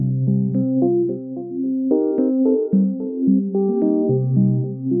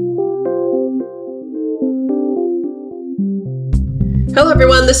Hello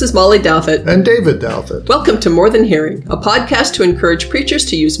everyone, this is Molly Douthit. And David Douthit. Welcome to More Than Hearing, a podcast to encourage preachers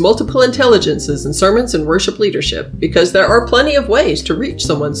to use multiple intelligences in sermons and worship leadership, because there are plenty of ways to reach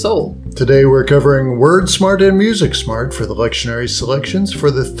someone's soul. Today we're covering Word Smart and Music Smart for the lectionary selections for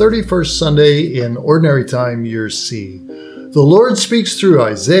the 31st Sunday in Ordinary Time, Year C. The Lord speaks through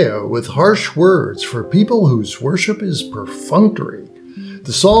Isaiah with harsh words for people whose worship is perfunctory.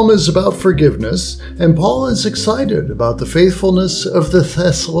 The psalm is about forgiveness, and Paul is excited about the faithfulness of the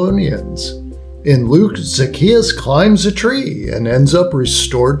Thessalonians. In Luke, Zacchaeus climbs a tree and ends up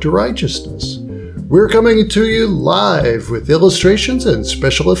restored to righteousness. We're coming to you live with illustrations and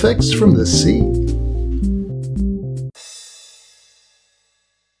special effects from the sea.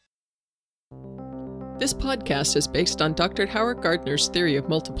 This podcast is based on Dr. Howard Gardner's theory of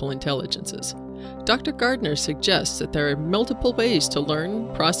multiple intelligences. Dr. Gardner suggests that there are multiple ways to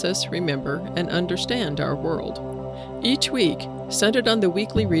learn, process, remember, and understand our world. Each week, centered on the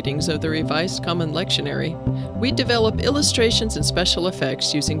weekly readings of the Revised Common Lectionary, we develop illustrations and special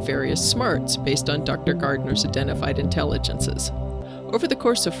effects using various smarts based on Dr. Gardner's identified intelligences. Over the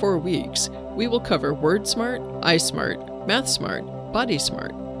course of 4 weeks, we will cover Word Smart, Eye Smart, Math Smart, Body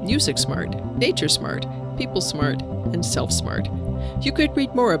Smart, Music Smart, Nature Smart, People Smart, and Self Smart. You could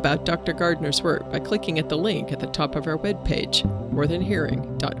read more about Dr. Gardner's work by clicking at the link at the top of our webpage,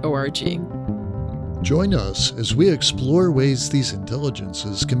 morethanhearing.org. Join us as we explore ways these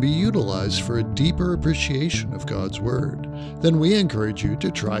intelligences can be utilized for a deeper appreciation of God's Word. Then we encourage you to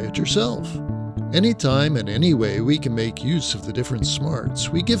try it yourself. Anytime and any way we can make use of the different smarts,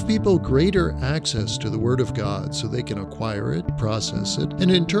 we give people greater access to the Word of God so they can acquire it, process it,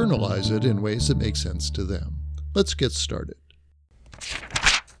 and internalize it in ways that make sense to them. Let's get started.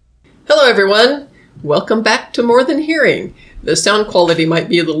 Hello everyone, welcome back to More Than Hearing. The sound quality might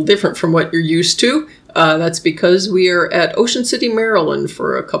be a little different from what you're used to. That's because we are at Ocean City, Maryland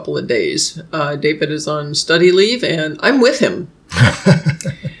for a couple of days. David is on study leave and I'm with him.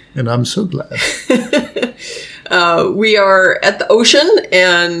 And I'm so glad. We are at the ocean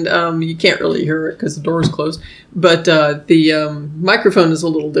and you can't really hear it because the door is closed, but the microphone is a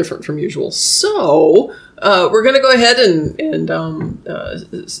little different from usual. So we're going to go ahead and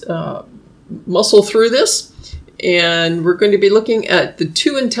muscle through this, and we're going to be looking at the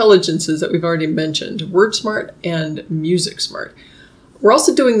two intelligences that we've already mentioned, Word Smart and Music Smart. We're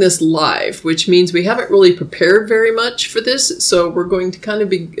also doing this live, which means we haven't really prepared very much for this, so we're going to kind of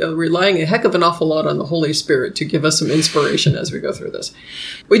be relying a heck of an awful lot on the Holy Spirit to give us some inspiration as we go through this.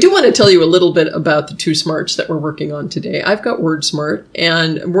 We do want to tell you a little bit about the two smarts that we're working on today. I've got Word Smart,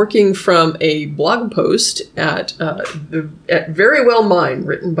 and I'm working from a blog post at Very Well Mind,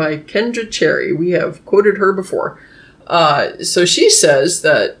 written by Kendra Cherry. We have quoted her before. So she says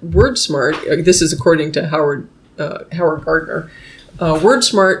that Word Smart, this is according to Howard Gardner, Word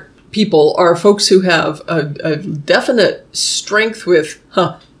Smart people are folks who have a definite strength with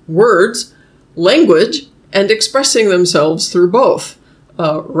words, language, and expressing themselves through both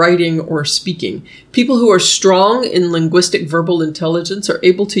writing or speaking. People who are strong in linguistic verbal intelligence are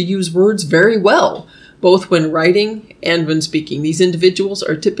able to use words very well, both when writing and when speaking. These individuals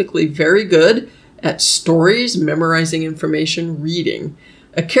are typically very good at stories, memorizing information, reading.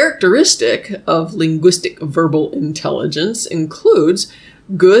 A characteristic of linguistic verbal intelligence includes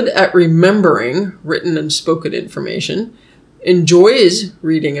good at remembering written and spoken information, enjoys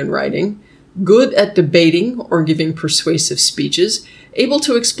reading and writing, good at debating or giving persuasive speeches, able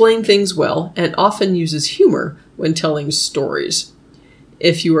to explain things well, and often uses humor when telling stories.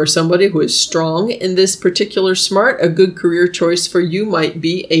 If you are somebody who is strong in this particular smart, a good career choice for you might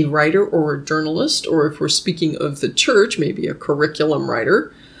be a writer or a journalist, or if we're speaking of the church, maybe a curriculum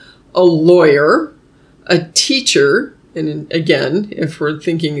writer, a lawyer, a teacher, and again, if we're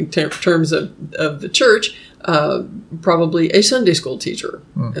thinking in terms of the church, probably a Sunday school teacher,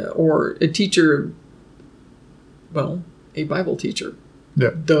 or a teacher, well, a Bible teacher.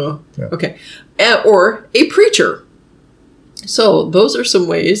 Yeah. Duh. Yeah. Okay. Or a preacher. So those are some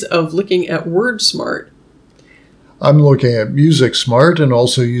ways of looking at Word Smart. I'm looking at Music Smart and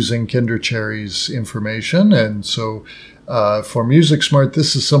also using Kendra Cherry's information. And so for Music Smart,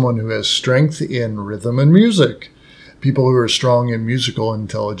 this is someone who has strength in rhythm and music. People who are strong in musical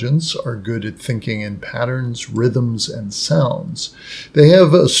intelligence are good at thinking in patterns, rhythms, and sounds. They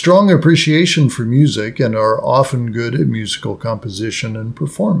have a strong appreciation for music and are often good at musical composition and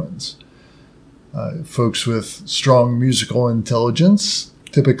performance. Folks with strong musical intelligence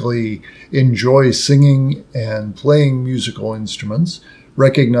typically enjoy singing and playing musical instruments,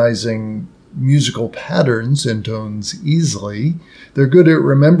 recognizing musical patterns and tones easily. They're good at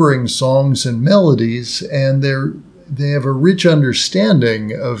remembering songs and melodies, and they're they have a rich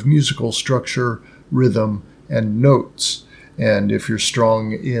understanding of musical structure, rhythm, and notes. And if you're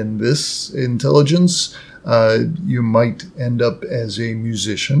strong in this intelligence, you might end up as a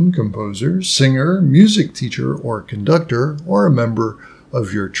musician, composer, singer, music teacher, or conductor, or a member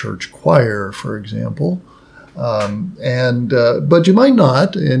of your church choir, for example. But you might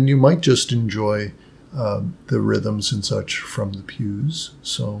not, and you might just enjoy the rhythms and such from the pews.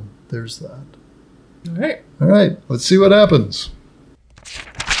 So there's that. All right, let's see what happens.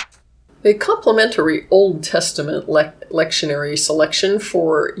 The complementary Old Testament lectionary selection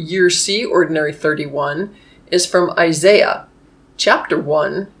for Year C, Ordinary 31, is from Isaiah, chapter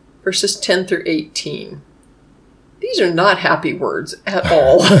 1, verses 10 through 18. These are not happy words at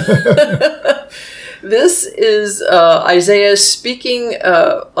all. This is Isaiah speaking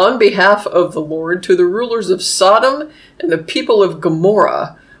on behalf of the Lord to the rulers of Sodom and the people of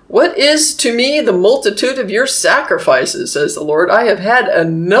Gomorrah. What is to me the multitude of your sacrifices, says the Lord. I have had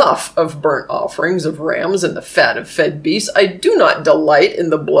enough of burnt offerings of rams and the fat of fed beasts. I do not delight in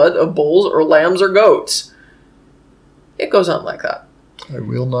the blood of bulls or lambs or goats. It goes on like that. I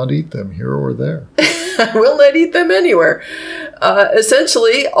will not eat them here or there. I will not eat them anywhere.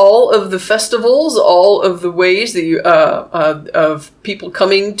 Essentially, all of the festivals, all of the ways that of people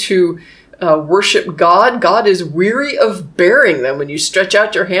coming to worship God, God is weary of bearing them. When you stretch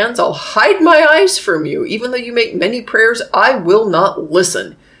out your hands, I'll hide my eyes from you. Even though you make many prayers, I will not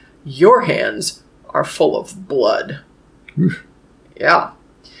listen. Your hands are full of blood. Oof. Yeah.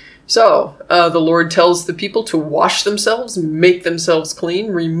 So, the Lord tells the people to wash themselves, make themselves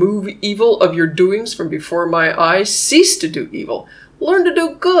clean, remove evil of your doings from before my eyes, cease to do evil, learn to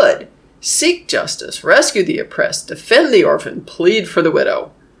do good, seek justice, rescue the oppressed, defend the orphan, plead for the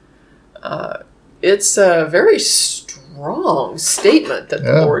widow. It's a very strong statement that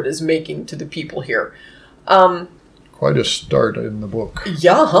the Lord is making to the people here. Quite a start in the book.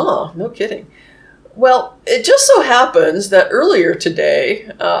 Yeah, no kidding. Well, it just so happens that earlier today,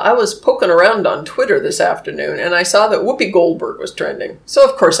 I was poking around on Twitter this afternoon, and I saw that Whoopi Goldberg was trending. So,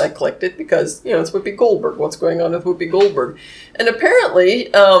 of course, I clicked it because, it's Whoopi Goldberg. What's going on with Whoopi Goldberg? And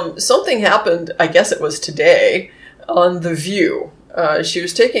apparently, something happened, I guess it was today, on The View. She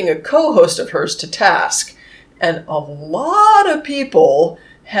was taking a co-host of hers to task, and a lot of people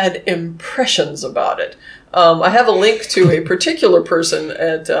had impressions about it. I have a link to a particular person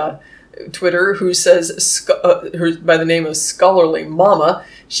at Twitter who says, by the name of Scholarly Mama,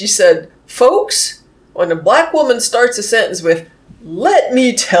 she said, "Folks, when a black woman starts a sentence with, 'let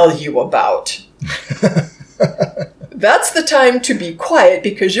me tell you about,' that's the time to be quiet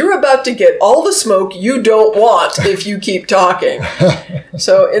because you're about to get all the smoke you don't want if you keep talking."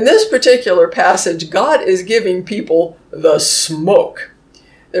 So in this particular passage, God is giving people the smoke.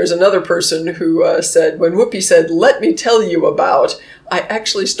 There's another person who said, when Whoopi said, "let me tell you about," I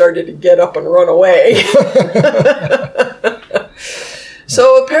actually started to get up and run away.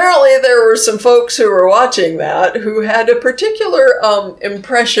 So apparently there were some folks who were watching that who had a particular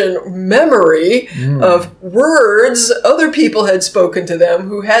memory of words other people had spoken to them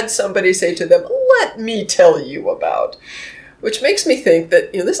who had somebody say to them, "let me tell you about." Which makes me think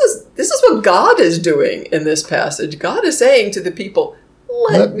that this is what God is doing in this passage. God is saying to the people,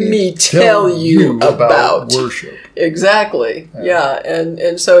 let me tell you about worship. Exactly. Yeah.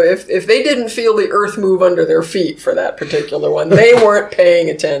 And so if they didn't feel the earth move under their feet for that particular one, they weren't paying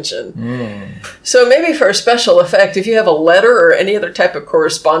attention. So maybe for a special effect, if you have a letter or any other type of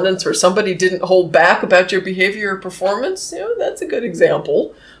correspondence where somebody didn't hold back about your behavior or performance, that's a good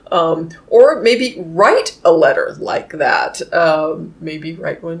example. Or maybe write a letter like that. Maybe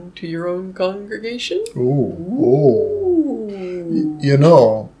write one to your own congregation. Ooh.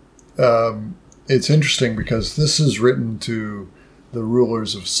 It's interesting because this is written to the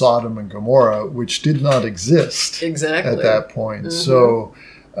rulers of Sodom and Gomorrah, which did not exist at that point. Mm-hmm. So,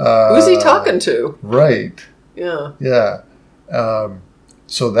 who's he talking to? Right. Yeah. Yeah.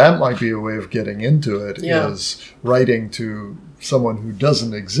 So that might be a way of getting into it, is writing to someone who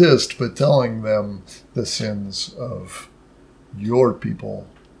doesn't exist, but telling them the sins of your people.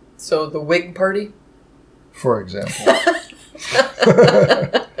 So the Whig Party? For example.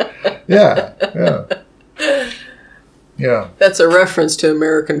 Yeah. That's a reference to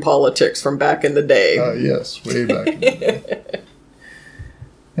American politics from back in the day. Yes, way back in the day.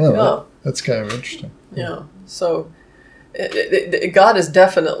 Yeah. That's kind of interesting. Yeah. So God is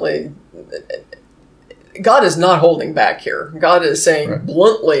definitely... God is not holding back here. God is saying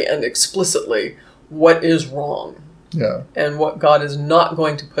bluntly and explicitly what is wrong. Yeah. And what God is not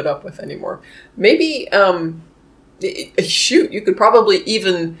going to put up with anymore. Maybe Shoot, you could probably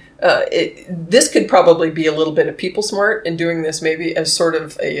even, this could probably be a little bit of people smart in doing this maybe as sort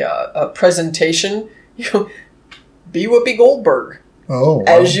of a presentation. Be Whoopi Goldberg. Oh, wow.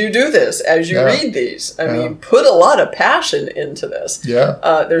 As you do this, as you read these. I mean, put a lot of passion into this.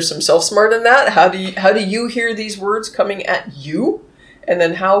 Yeah. There's some self-smart in that. How do you hear these words coming at you? And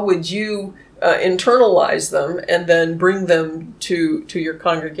then how would you internalize them and then bring them to your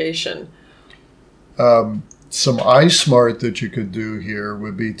congregation? Some eye smart that you could do here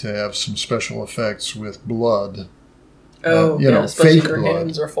would be to have some special effects with blood. Oh, fake your blood.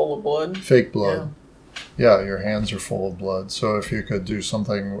 hands are full of blood. Fake blood. Yeah, your hands are full of blood. So if you could do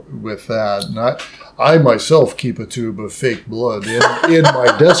something with that. And I myself keep a tube of fake blood in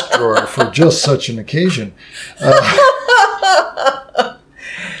my desk drawer for just such an occasion.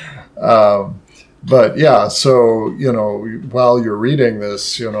 But yeah, so, while you're reading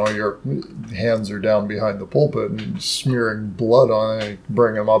this, your hands are down behind the pulpit and smearing blood on it,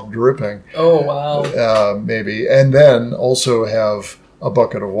 bring them up dripping. Oh, wow. Maybe. And then also have a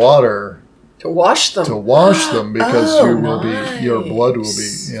bucket of water to wash them. Because your blood will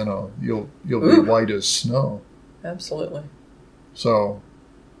be, you'll be white as snow. Absolutely. So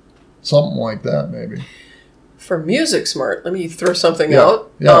something like that, maybe. For Music Smart, let me throw something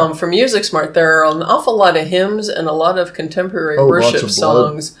out. Yeah. For Music Smart, there are an awful lot of hymns and a lot of contemporary worship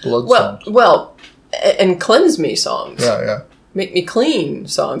songs. Blood songs. Well, and cleanse me songs. Yeah. Make me clean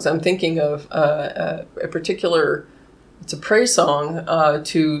songs. I'm thinking of a particular. It's a praise song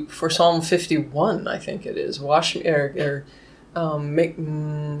for Psalm 51, I think it is. Wash me make. How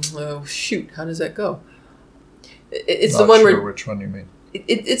does that go? It's Not the one sure where. Which one you mean?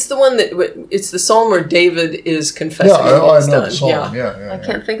 It's the one it's the psalm where David is confessing. I know done. the song. Yeah. I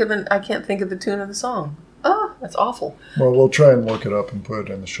can't think of the tune of the song. Oh, that's awful. Well, we'll try and look it up and put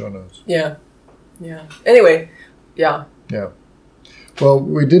it in the show notes. Yeah. Anyway, yeah. Yeah. Well,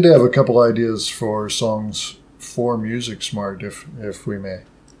 we did have a couple ideas for songs for Music Smart, if we may.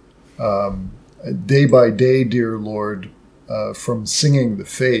 Day by Day, Dear Lord, from Singing the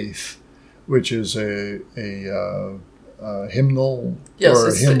Faith, which is a hymnal or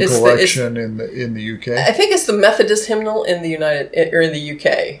a hymn collection in the UK. I think it's the Methodist hymnal in the in the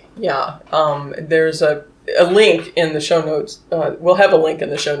UK. Yeah. There's a link in the show notes. We'll have a link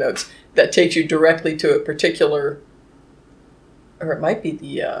in the show notes that takes you directly to a particular, or it might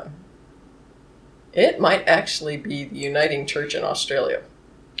be it might actually be the Uniting Church in Australia.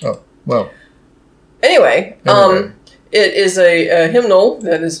 Oh, well. Anyway. It is a hymnal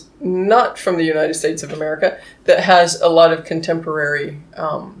that is not from the United States of America that has a lot of contemporary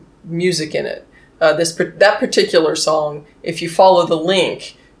music in it. That particular song, if you follow the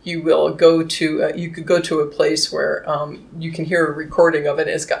link, you will go to you could go to a place where you can hear a recording of it.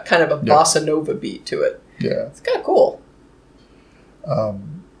 It's got kind of a bossa nova beat to it. Yeah, it's kind of cool.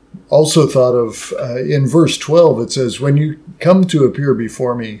 Also thought of, in verse 12, it says, when you come to appear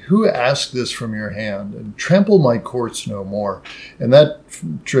before me, who asked this from your hand? And trample my courts no more. And that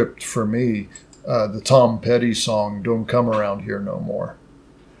tripped for me the Tom Petty song, Don't Come Around Here No More.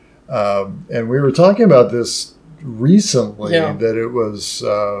 And we were talking about this recently, that it was,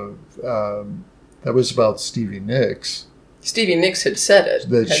 that was about Stevie Nicks. Stevie Nicks had said it.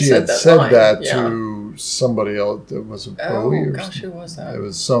 That she had said that to somebody else. That was a Bowie or something. Who was that? It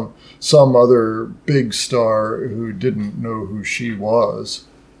was some other big star who didn't know who she was,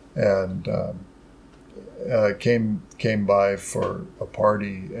 and came by for a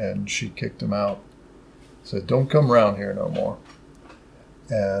party, and she kicked him out. Said, "Don't come around here no more."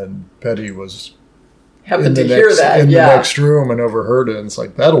 And Petty was happened to hear that in the next room and overheard it, and it's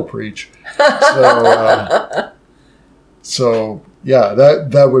like, that'll preach. So yeah,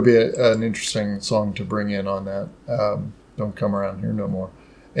 that would be an interesting song to bring in on that. Don't come around here no more.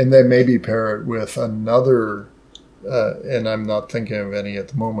 And then maybe pair it with another, and I'm not thinking of any at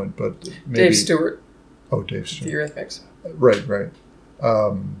the moment, but maybe Dave Stewart. Oh, Dave Stewart. The Eurythmics. Right.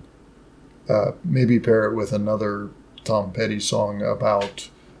 Maybe pair it with another Tom Petty song about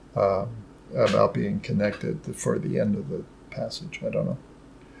being connected for the end of the passage. I don't know.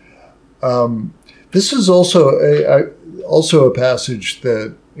 This is also a passage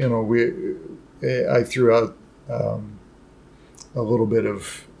that I threw out a little bit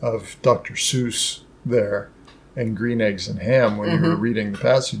of Dr. Seuss there and Green Eggs and Ham when you were reading the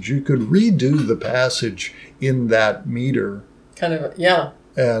passage. You could redo the passage in that meter, kind of, yeah,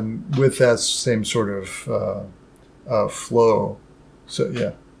 and with that same sort of flow. So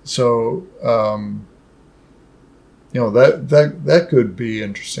yeah, so. That could be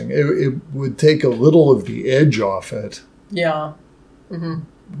interesting. It would take a little of the edge off it. Yeah. Mm-hmm.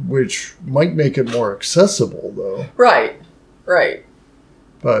 which might make it more accessible, though. Right.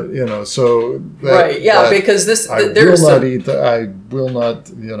 But so because this I there's will not eat. I will not.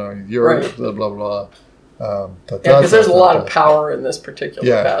 You're Right. blah blah blah. because there's a lot of power in this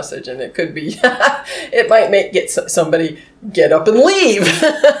particular passage, and it could be it might get somebody get up and leave.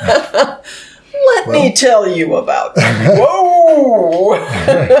 Let me tell you about that. Whoa!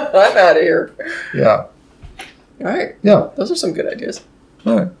 I'm out of here. Yeah. All right. Yeah. Those are some good ideas.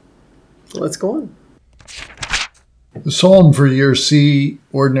 All right. Let's go on. The psalm for year C,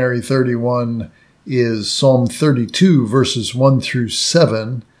 Ordinary 31, is Psalm 32, verses 1 through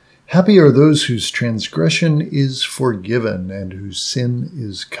 7. Happy are those whose transgression is forgiven and whose sin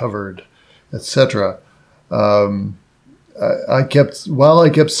is covered, etc. While I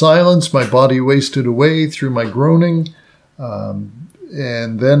kept silence, my body wasted away through my groaning.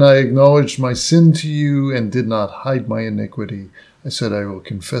 And then I acknowledged my sin to you and did not hide my iniquity. I said, I will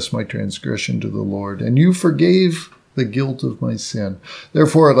confess my transgression to the Lord, and you forgave the guilt of my sin.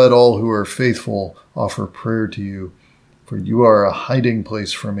 Therefore, let all who are faithful offer prayer to you, for you are a hiding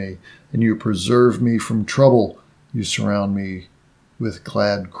place for me, and you preserve me from trouble. You surround me with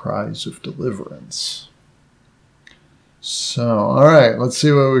glad cries of deliverance. So, all right, let's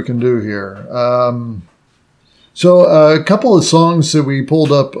see what we can do here. So a couple of songs that we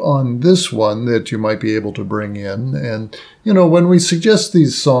pulled up on this one that you might be able to bring in. And, when we suggest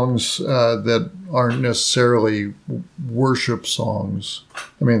these songs that aren't necessarily worship songs,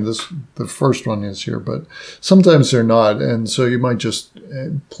 I mean, the first one is here, but sometimes they're not. And so you might just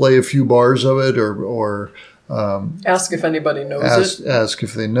play a few bars of it or ask if anybody knows it. Ask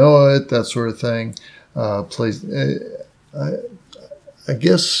if they know it, that sort of thing. I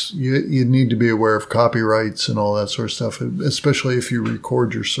guess you need to be aware of copyrights and all that sort of stuff, especially if you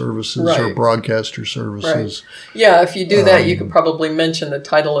record your services or broadcast your services. Right. Yeah, if you do that, you could probably mention the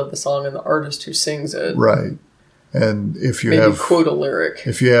title of the song and the artist who sings it. Right. And if you maybe quote a lyric.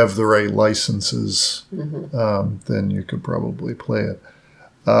 If you have the right licenses, then you could probably play it.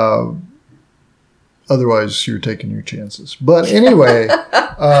 Otherwise, you're taking your chances. But anyway,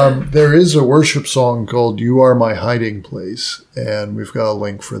 there is a worship song called You Are My Hiding Place, and we've got a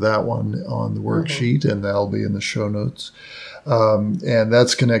link for that one on the worksheet, and that'll be in the show notes. And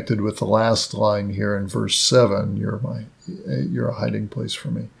that's connected with the last line here in verse 7, You're a hiding place for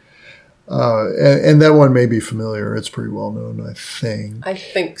me. And that one may be familiar. It's pretty well known, I think. I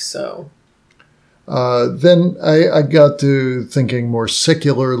think so. Then I got to thinking more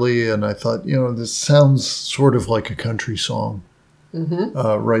secularly, and I thought, this sounds sort of like a country song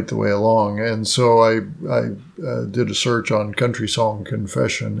right the way along. And so I did a search on country song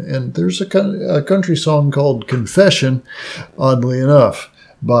confession, and there's a country song called Confession, oddly enough,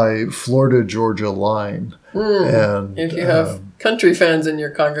 by Florida Georgia Line. And if you have country fans in your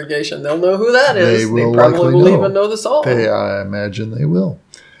congregation, they'll know who that is. They probably will even know the song. I imagine they will.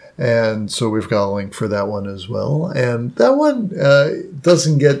 And so we've got a link for that one as well. And that one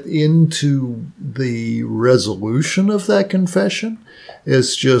doesn't get into the resolution of that confession.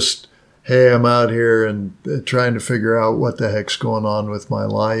 It's just, hey, I'm out here and trying to figure out what the heck's going on with my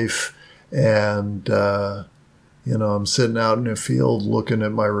life. And, I'm sitting out in a field looking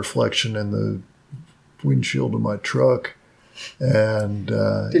at my reflection in the windshield of my truck. And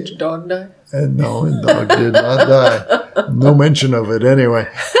did your dog die? And no, the dog did not die. No mention of it anyway.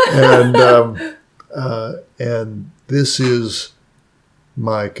 And this is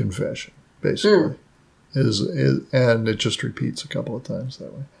my confession, basically. And it just repeats a couple of times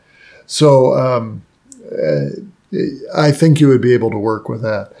that way. So I think you would be able to work with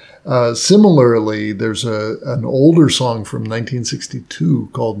that. Similarly, there's an older song from 1962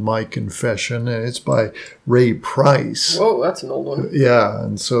 called My Confession, and it's by Ray Price. Whoa, that's an old one. Yeah,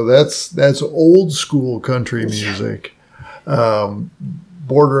 and so that's old school country music,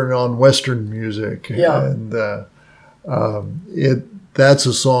 bordering on Western music. Yeah. And that's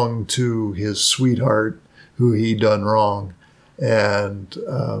a song to his sweetheart who he done wrong. And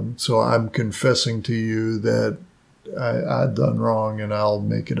so I'm confessing to you that I've done wrong, and I'll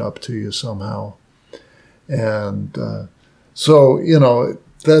make it up to you somehow. And so,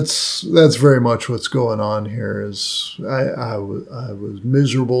 that's very much what's going on here. Is I was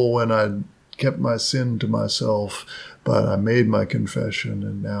miserable when I kept my sin to myself, but I made my confession,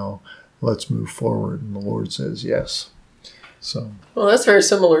 and now let's move forward. And the Lord says yes. So, well, that's very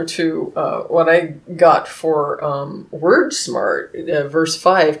similar to what I got for WordSmart, verse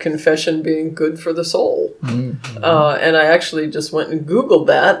 5, confession being good for the soul. Mm-hmm. And I actually just went and Googled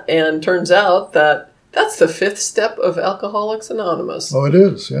that, and turns out that That's the 5th step of Alcoholics Anonymous. Oh, it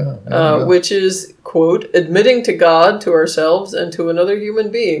is, yeah. Which is, quote, admitting to God, to ourselves, and to another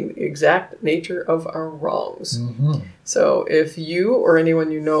human being the exact nature of our wrongs. Mm-hmm. So if you or anyone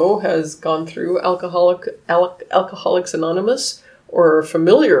you know has gone through Alcoholics Anonymous or are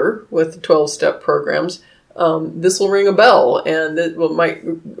familiar with the 12-step programs, this will ring a bell, and it might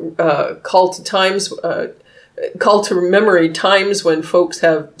call to memory times when folks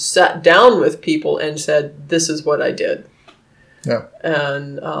have sat down with people and said, this is what I did. Yeah.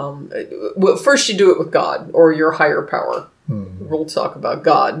 And well, first you do it with God or your higher power. Mm-hmm. We'll talk about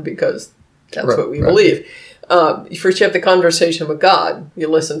God because that's what we believe. First you have the conversation with God. You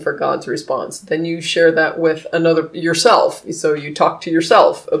listen for God's response. Then you share that with yourself. So you talk to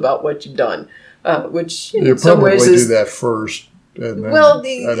yourself about what you've done, which in some ways do that first. And then,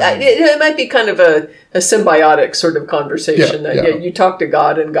 it might be kind of a symbiotic sort of conversation you talk to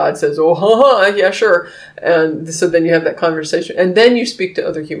God and God says, oh, yeah, sure. And so then you have that conversation and then you speak to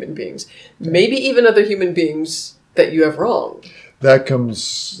other human beings, maybe even other human beings that you have wronged. That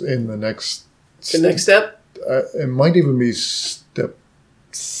comes in the next step. It might even be step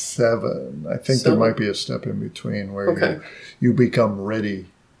 7. I think there might be a step in between where you become ready.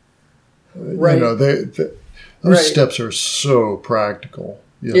 Right. Those steps are so practical,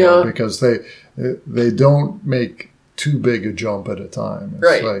 because they don't make too big a jump at a time.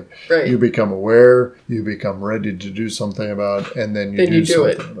 It's you become aware, you become ready to do something about it, and then you do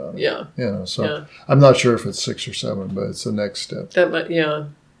something about it. Yeah. I'm not sure if it's 6 or 7, but it's the next step. That might, yeah.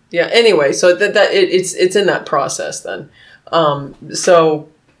 Anyway, so it's in that process then.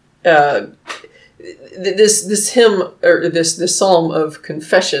 This hymn or this psalm of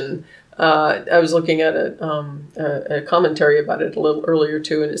confession. I was looking at a commentary about it a little earlier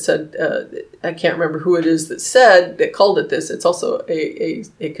too, and it said, I can't remember who it is that called it this. It's also a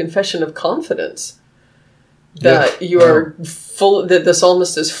confession of confidence that you are full. That the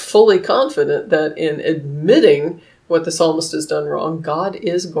psalmist is fully confident that in admitting what the psalmist has done wrong, God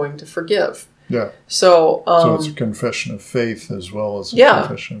is going to forgive. Yeah. So it's a confession of faith as well as a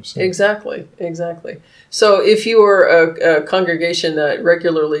confession of sin. Exactly. So if you are a congregation that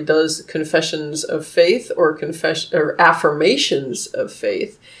regularly does confessions of faith or affirmations of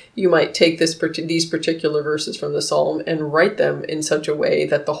faith, you might take these particular verses from the psalm and write them in such a way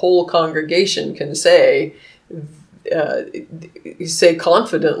that the whole congregation can say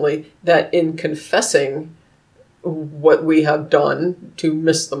confidently that in confessing what we have done to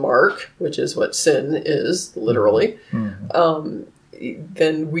miss the mark, which is what sin is, literally, then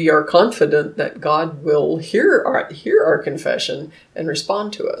we are confident that God will hear our confession and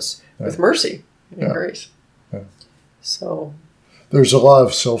respond to us with mercy and grace. Yeah. So there's a lot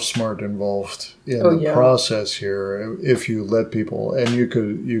of self-smart involved in the process here. If you let people, and you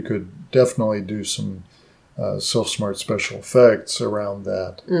could definitely do some self-smart special effects around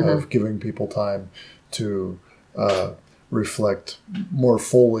that, of giving people time to reflect more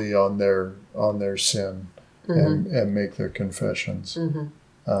fully on their sin and make their confessions.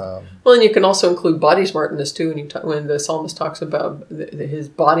 Well, and you can also include body smartness too. When the psalmist talks about his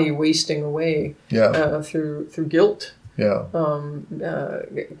body wasting away through guilt. Yeah.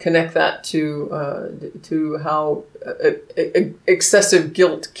 Connect that to how excessive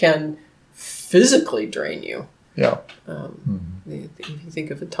guilt can physically drain you. Yeah. If you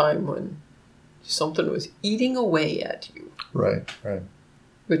think of a time when something was eating away at you. Right.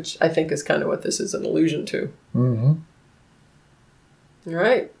 Which I think is kind of what this is an allusion to. Mm-hmm. All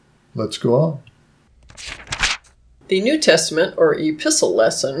right. Let's go on. The New Testament or epistle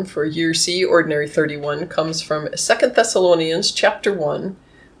lesson for Year C, Ordinary 31, comes from 2 Thessalonians chapter 1,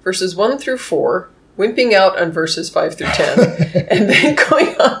 verses 1 through 4, wimping out on verses 5 through 10, and then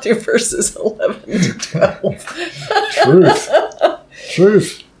going on to verses 11 to 12.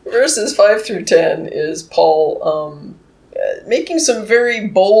 Truth. Verses 5 through 10 is Paul making some very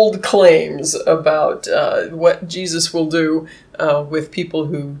bold claims about what Jesus will do with people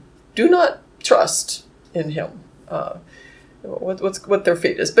who do not trust in him. What their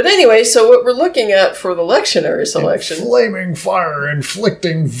fate is. But anyway, so what we're looking at for the lectionary selection... In flaming fire,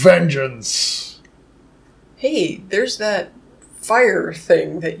 inflicting vengeance. Hey, there's that fire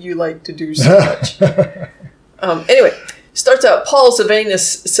thing that you like to do so much. Anyway, starts out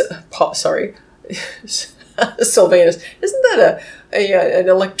Sylvanus. Isn't that an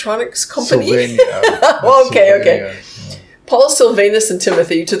electronics company? Sylvania. Okay. Paul, Sylvanus, and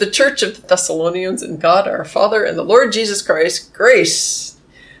Timothy, to the church of the Thessalonians, and God our Father and the Lord Jesus Christ, grace.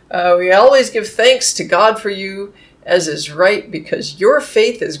 We always give thanks to God for you, as is right, because your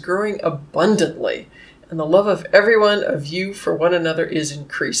faith is growing abundantly, and the love of everyone of you for one another is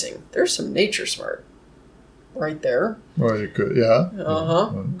increasing. There's some nature smart. right there. Well, you could, yeah.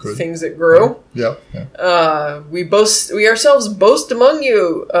 Could. Things that grow. Yeah. We ourselves boast of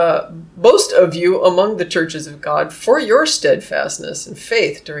you among the churches of God for your steadfastness and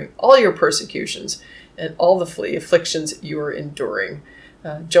faith during all your persecutions and all the afflictions you are enduring.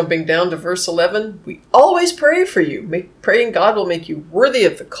 Jumping down to verse 11, we always pray for you, praying God will make you worthy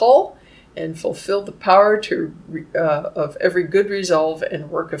of the call and fulfill the power of every good resolve and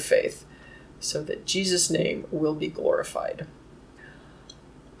work of faith, so that Jesus' name will be glorified.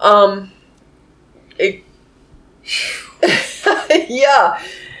 Yeah,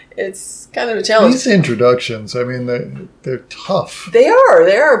 it's kind of a challenge. These introductions, I mean, they're tough. They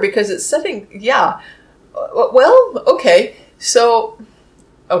are, because it's setting, well, okay, so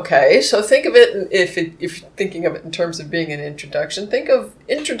think of it, if you're thinking of it in terms of being an introduction, think of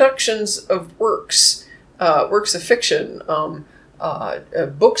introductions of works of fiction,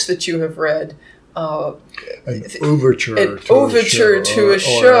 books that you have read, an overture to a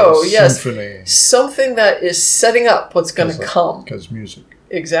show, yes, symphony. Something that is setting up what's going to come. Because music.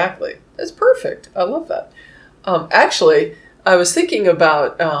 Exactly. That's perfect. I love that. Actually, I was thinking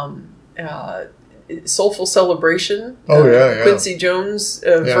about Soulful Celebration. Quincy Jones'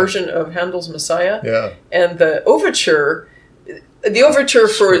 version of Handel's Messiah. Yeah. And the overture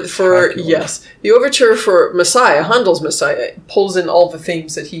for Messiah, Handel's Messiah, pulls in all the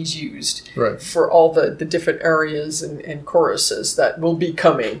themes that he's used for all the different areas and choruses that will be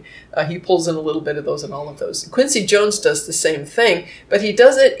coming. He pulls in a little bit of those and all of those. Quincy Jones does the same thing, but he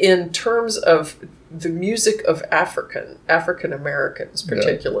does it in terms of the music of African Americans,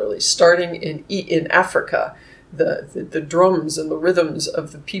 particularly, starting in Africa, the drums and the rhythms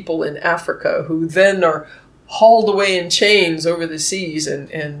of the people in Africa, who then are hauled away in chains over the seas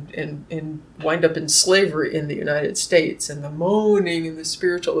and wind up in slavery in the United States, and the moaning and the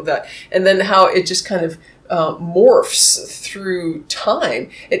spiritual of that, and then how it just kind of morphs through time.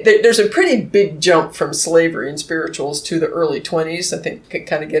 There's a pretty big jump from slavery and spirituals to the early 20s. I think could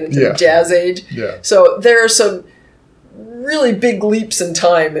kind of get into the jazz age. Yeah. So there are some really big leaps in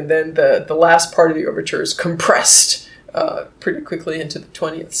time, and then the last part of the overture is compressed pretty quickly into the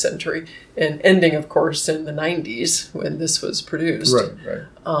 20th century, and ending, of course, in the 90s when this was produced. Right.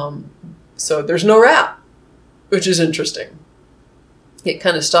 So there's no rap, which is interesting. It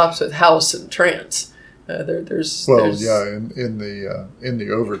kind of stops with house and trance. In the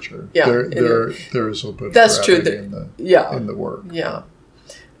overture, there is a little bit. That's of true. In the work. Yeah.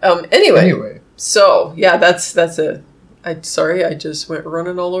 Anyway. So that's a. Sorry, I just went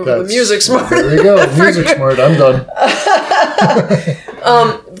running all over the Music Smart. There you go, Music Smart. I'm done.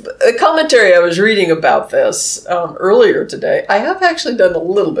 A commentary I was reading about this earlier today. I have actually done a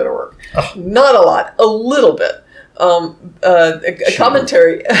little bit of work, not a lot, a little bit. A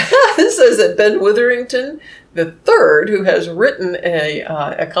commentary says that Ben Witherington III, who has written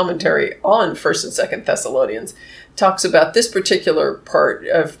a commentary on 1st and 2nd Thessalonians, talks about this particular part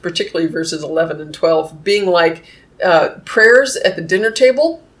of particularly verses 11 and 12 being like prayers at the dinner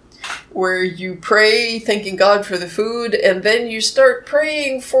table, where you pray thanking God for the food, and then you start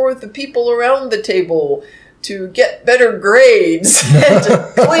praying for the people around the table to get better grades and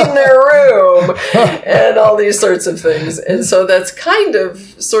to clean their room and all these sorts of things. And so that's kind of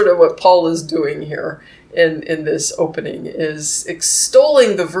sort of what Paul is doing here in this opening, is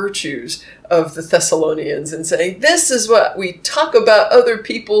extolling the virtues of the Thessalonians and saying, this is what we talk about other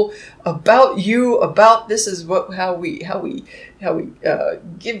people, about you, about this is how we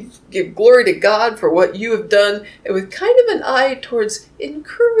give glory to God for what you have done, and with kind of an eye towards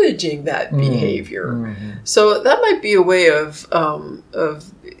encouraging that behavior. Mm-hmm. So that might be a way of.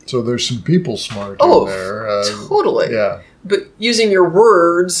 So there's some people smart in there. Totally. Yeah. But using your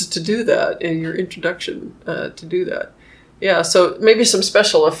words to do that, in your introduction to do that. Yeah, so maybe some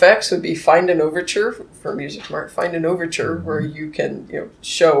special effects would be find an overture for Music Smart. Find an overture where you can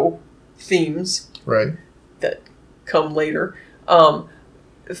show themes that come later. Find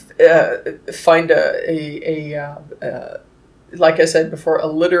a like I said before, a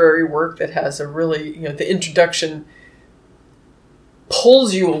literary work that has a really, the introduction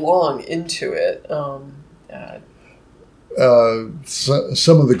pulls you along into it.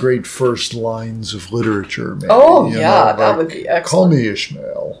 Some of the great first lines of literature. Maybe, that would be excellent. Call me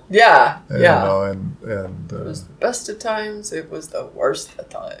Ishmael. Yeah. And it was the best of times. It was the worst of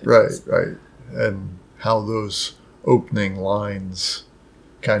times. Right. And how those opening lines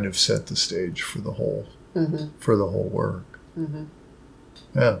kind of set the stage for the whole work. Mm-hmm.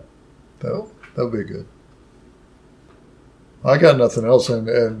 Yeah, that would be good. I got nothing else, and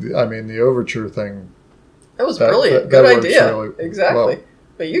I mean the overture thing. That was brilliant. Good idea. Exactly. Well.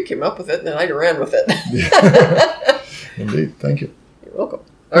 Well, you came up with it, and then I ran with it. Indeed. Thank you. You're welcome.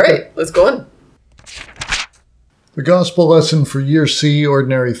 All right, let's go on. The gospel lesson for year C,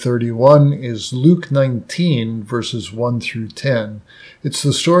 Ordinary 31, is Luke 19, verses 1 through 10. It's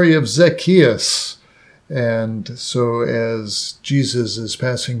the story of Zacchaeus. And so as Jesus is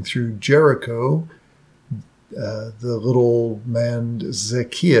passing through Jericho, the little man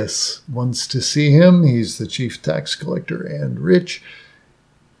Zacchaeus wants to see him. He's the chief tax collector and rich.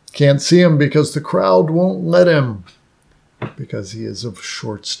 Can't see him because the crowd won't let him, because he is of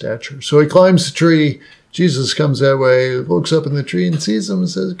short stature. So he climbs the tree. Jesus comes that way, looks up in the tree and sees him and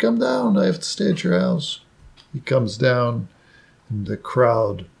says, "Come down, I have to stay at your house." He comes down, and the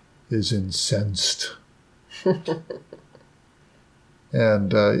crowd is incensed. And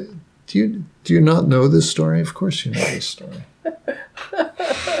do you not know this story? Of course you know this story.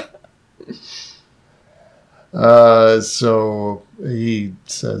 So he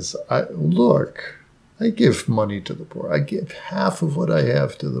says, "Look, I give money to the poor. I give half of what I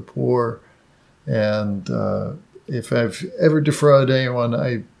have to the poor. And if I've ever defrauded anyone,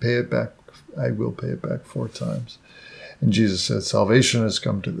 I pay it back. I will pay it back 4 times." And Jesus said, "Salvation has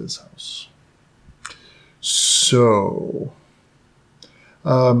come to this house." So,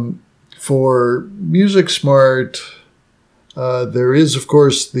 for Music Smart, there is, of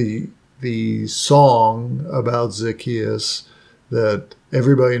course, the song about Zacchaeus that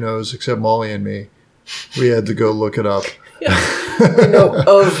everybody knows except Molly and me. We had to go look it up. We know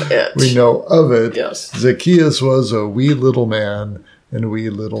of it. We know of it. Yes. Zacchaeus was a wee little man, and a wee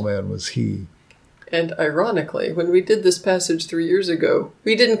little man was he. And ironically, when we did this passage 3 years ago,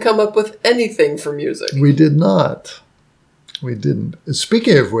 we didn't come up with anything for music. We did not. We didn't.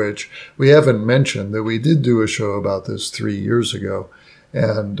 Speaking of which, we haven't mentioned that we did do a show about this 3 years ago.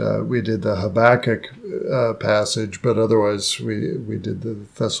 And we did the Habakkuk passage, but otherwise we did the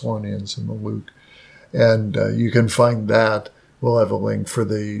Thessalonians and the Luke. And you can find that. We'll have a link for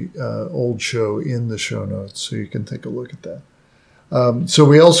the old show in the show notes, so you can take a look at that. So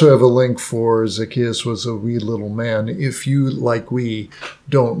we also have a link for Zacchaeus Was a Wee Little Man. If you, like we,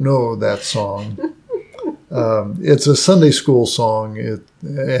 don't know that song, it's a Sunday school song, It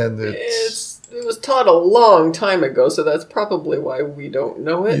was taught a long time ago, so that's probably why we don't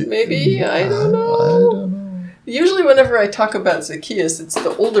know it, maybe? I don't know. Usually whenever I talk about Zacchaeus, it's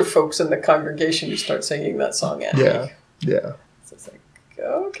the older folks in the congregation who start singing that song at me. Yeah. So it's like,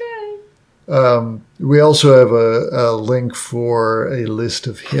 okay. We also have a link for a list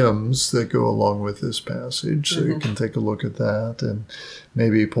of hymns that go along with this passage, so you can take a look at that and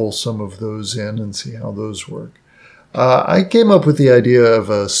maybe pull some of those in and see how those work. I came up with the idea of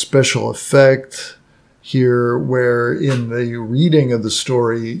a special effect here where in the reading of the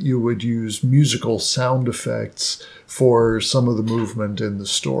story you would use musical sound effects for some of the movement in the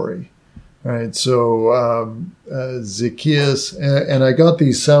story. Right, so Zacchaeus, and I got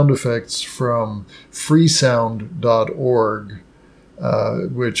these sound effects from freesound.org,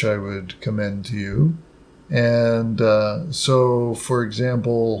 which I would commend to you. And so, for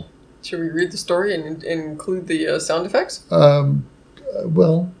example... Should we read the story and include the sound effects?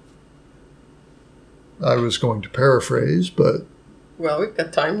 Well, I was going to paraphrase, but... Well, we've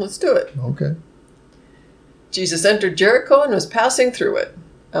got time. Let's do it. Okay. Jesus entered Jericho and was passing through it.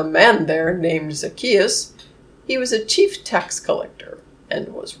 A man there named Zacchaeus, he was a chief tax collector and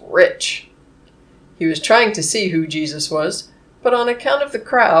was rich. He was trying to see who Jesus was, but on account of the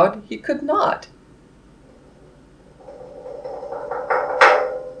crowd, he could not.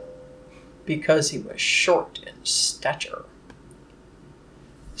 Because he was short in stature.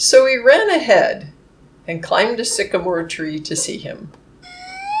 So he ran ahead and climbed a sycamore tree to see him.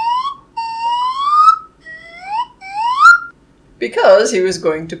 Because he was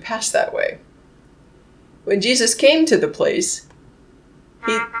going to pass that way. When Jesus came to the place,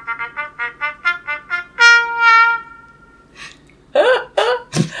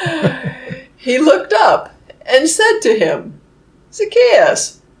 he looked up and said to him,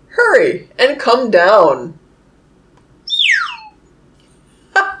 "Zacchaeus, hurry and come down.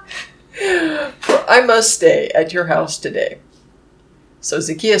 For I must stay at your house today." So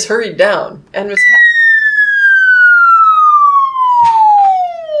Zacchaeus hurried down and was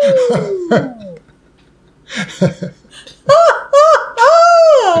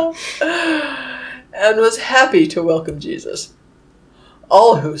and was happy to welcome Jesus.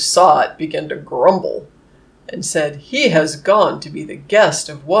 All who saw it began to grumble and said, "He has gone to be the guest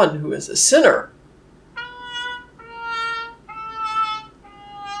of one who is a sinner."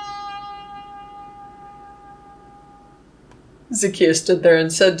 Zacchaeus stood there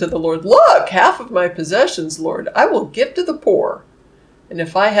and said to the Lord, "Look, half of my possessions, Lord, I will give to the poor. And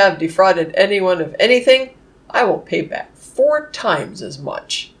if I have defrauded anyone of anything, I will pay back 4 times as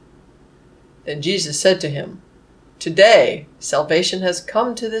much. Then Jesus said to him, Today salvation has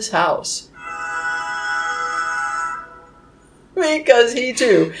come to this house, because he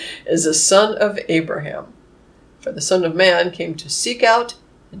too is a son of Abraham. For the Son of Man came to seek out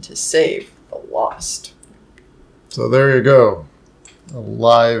and to save the lost. So there you go. A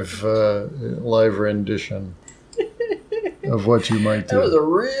live rendition of what you might do. That was a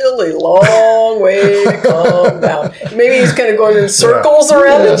really long way to come down. Maybe he's kind of going in circles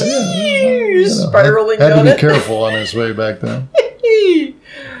around it, spiraling down it. Had to be careful on his way back down.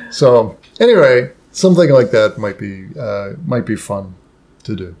 So anyway, something like that might be fun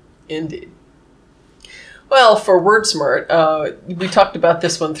to do. Indeed. Well, for WordSmart, we talked about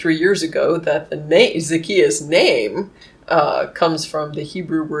this one 3 years ago, that the Zacchaeus' name comes from the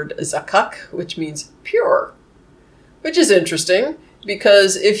Hebrew word zakak, which means pure. Which is interesting,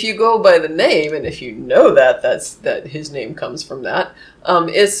 because if you go by the name, and if you know that his name comes from that,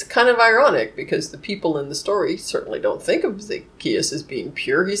 it's kind of ironic, because the people in the story certainly don't think of Zacchaeus as being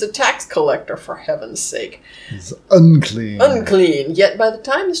pure. He's a tax collector, for heaven's sake. He's unclean. Unclean. Yet by the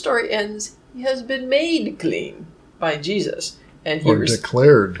time the story ends, he has been made clean by Jesus. And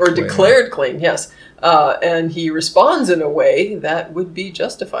declared clean, yes. And he responds in a way that would be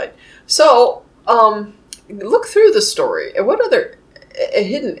justified. So, look through the story. What other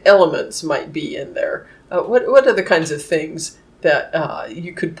hidden elements might be in there? What are the kinds of things that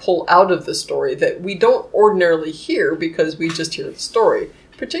you could pull out of the story that we don't ordinarily hear because we just hear the story,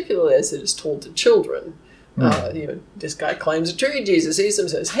 particularly as it is told to children? This guy climbs a tree, Jesus sees him,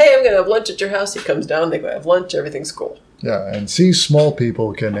 says, hey, I'm going to have lunch at your house. He comes down, they go have lunch, everything's cool. Yeah, and see, small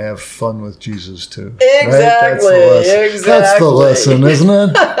people can have fun with Jesus too. Exactly, right? That's the lesson, isn't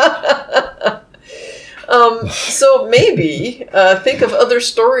it? So maybe think of other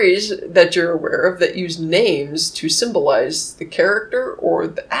stories that you're aware of that use names to symbolize the character or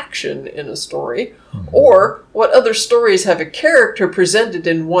the action in a story. Mm-hmm. Or what other stories have a character presented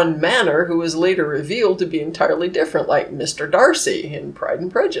in one manner who is later revealed to be entirely different, like Mr. Darcy in Pride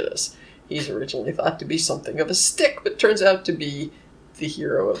and Prejudice. He's originally thought to be something of a stick, but turns out to be the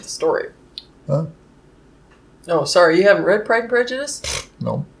hero of the story. Huh? Oh, sorry, you haven't read Pride and Prejudice?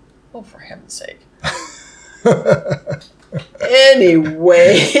 No. Oh, for heaven's sake.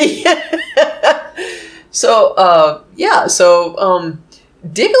 Anyway, so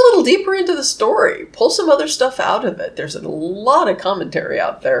dig a little deeper into the story, pull some other stuff out of it. There's a lot of commentary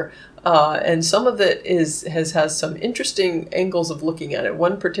out there, and some of it has some interesting angles of looking at it.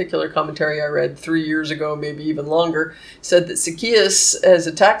 One particular commentary I read 3 years ago, maybe even longer, said that Zacchaeus, as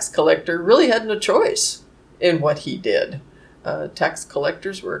a tax collector, really had no choice in what he did. Tax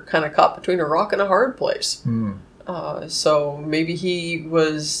collectors were kind of caught between a rock and a hard place. So maybe he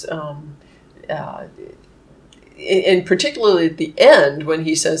was, and particularly at the end when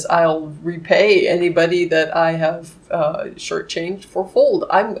he says, I'll repay anybody that I have shortchanged fourfold.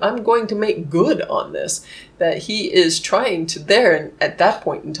 I'm going to make good on this. That he is trying to there, at that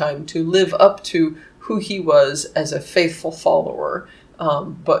point in time, to live up to who he was as a faithful follower.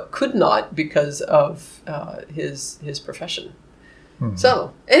 But could not because of his profession. Mm-hmm.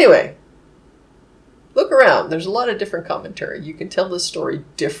 So, anyway, look around. There's a lot of different commentary. You can tell this story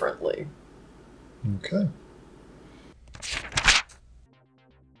differently. Okay.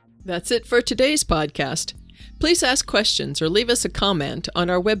 That's it for today's podcast. Please ask questions or leave us a comment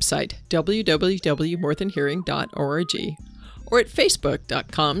on our website, www.morethanhearing.org, or at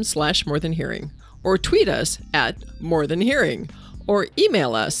facebook.com/morethanhearing, or tweet us at morethanhearing, or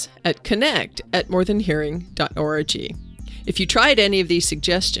email us at connect@morethanhearing.org. If you tried any of these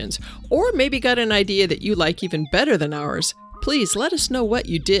suggestions, or maybe got an idea that you like even better than ours, please let us know what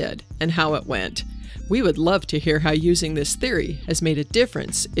you did and how it went. We would love to hear how using this theory has made a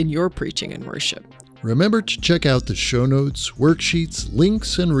difference in your preaching and worship. Remember to check out the show notes, worksheets,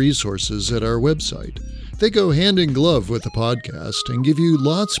 links, and resources at our website. They go hand in glove with the podcast and give you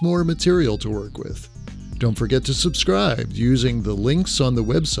lots more material to work with. Don't forget to subscribe using the links on the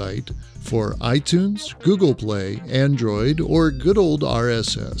website for iTunes, Google Play, Android, or good old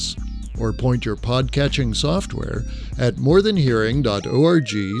RSS. Or point your podcatching software at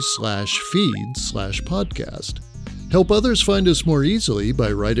morethanhearing.org/feed/podcast. Help others find us more easily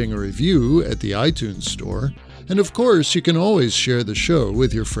by writing a review at the iTunes Store. And of course, you can always share the show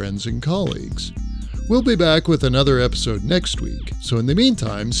with your friends and colleagues. We'll be back with another episode next week. So in the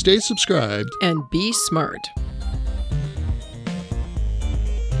meantime, stay subscribed and be smart.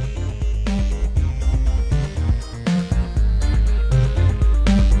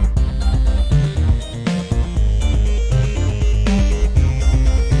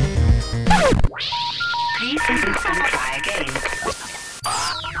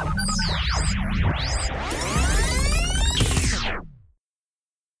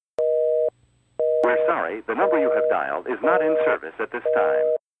 sorry, the number you have dialed is not in service at this time.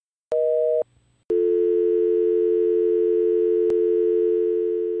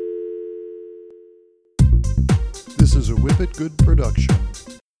 This is a Whippet Good production.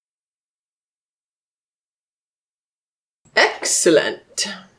 Excellent.